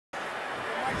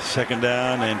Second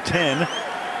down and 10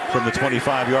 from the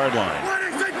 25-yard line.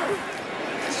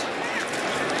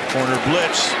 Corner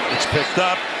blitz. It's picked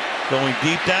up. Going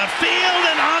deep downfield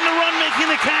and on the run making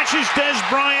the catch is Des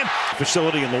Bryant.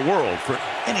 Facility in the world for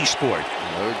any sport.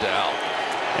 No doubt.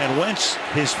 And Wentz,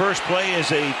 his first play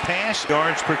is a pass.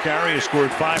 Yards per carry, has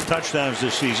scored 5 touchdowns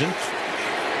this season.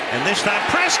 And this time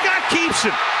Prescott keeps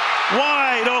it.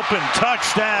 Wide open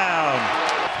touchdown.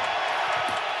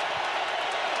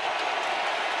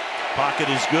 Pocket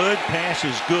is good, pass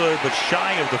is good, but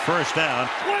shy of the first down.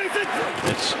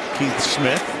 It's Keith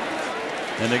Smith.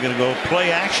 And they're going to go play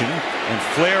action and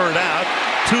flare it out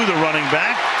to the running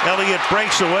back. Elliott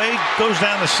breaks away, goes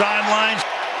down the sidelines.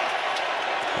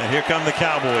 And here come the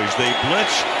Cowboys. They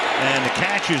blitz, and the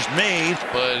catch is made.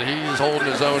 But he's holding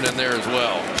his own in there as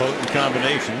well. Potent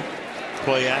combination.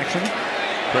 Play action.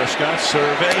 Prescott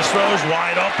surveys, throws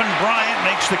wide open. Bryant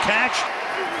makes the catch.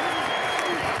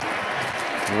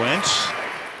 Wentz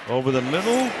over the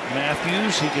middle.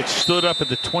 Matthews, he gets stood up at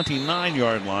the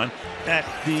 29-yard line at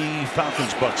the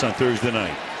Falcons-Bucks on Thursday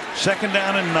night. Second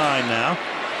down and 9 now.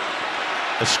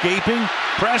 Escaping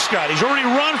Prescott. He's already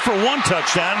run for 1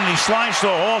 touchdown, and he slides to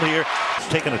a halt here.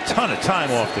 Taking a ton of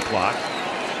time off the clock.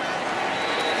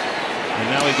 And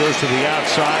now he goes to the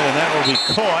outside, and that will be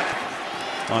caught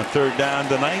on third down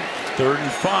tonight. 3rd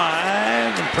and 5,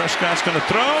 and Prescott's going to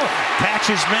throw. Catch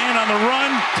his man on the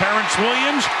run. Terrence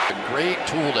Williams. A great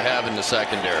tool to have in the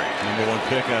secondary. #1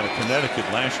 pick out of Connecticut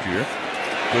last year.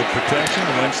 Good protection.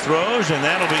 Wentz throws, and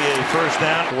that'll be a first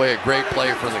down. Away, a great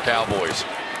play from the Cowboys.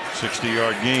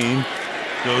 60-yard gain.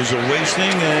 Goes a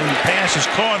wasting, and pass is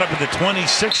caught up at the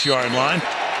 26-yard line.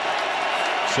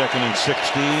 2nd and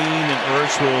 16, and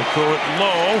Ertz will throw it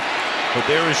low. But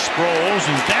there is Sproles,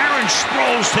 and Darren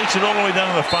Sproles takes it all the way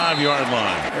down to the 5-yard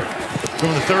line.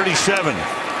 From the 37.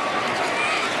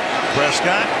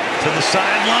 Prescott to the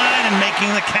sideline, and making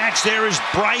the catch there is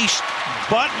Bryce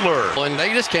Butler. And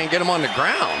they just can't get him on the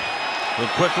ground. But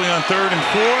quickly on 3rd and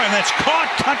 4, and that's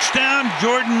caught. Touchdown,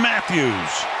 Jordan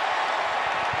Matthews.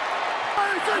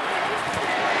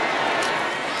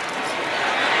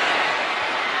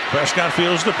 Prescott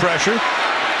feels the pressure.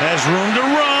 Has room to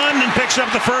run and picks up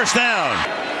the first down.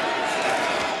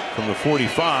 From the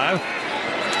 45.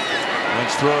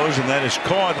 Wentz throws, and that is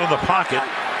caught in the pocket.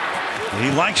 He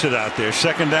likes it out there.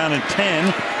 2nd down and 10.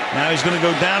 Now he's going to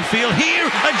go downfield here,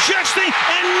 adjusting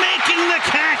and making the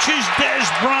catch is Des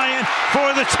Bryant for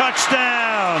the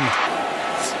touchdown.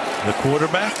 The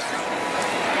quarterback.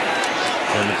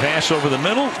 And the pass over the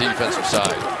middle. Defensive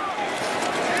side.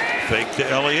 Fake to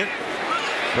Elliott.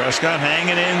 Prescott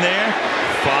hanging in there.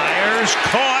 Fires,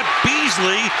 caught,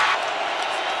 Beasley.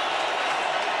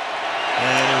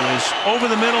 And it was over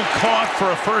the middle, caught for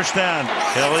a first down.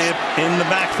 Elliott in the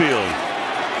backfield.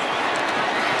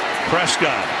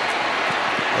 Prescott.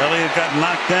 Elliott got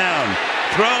knocked down.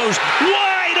 Throws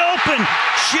wide open.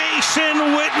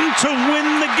 Jason Witten to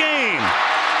win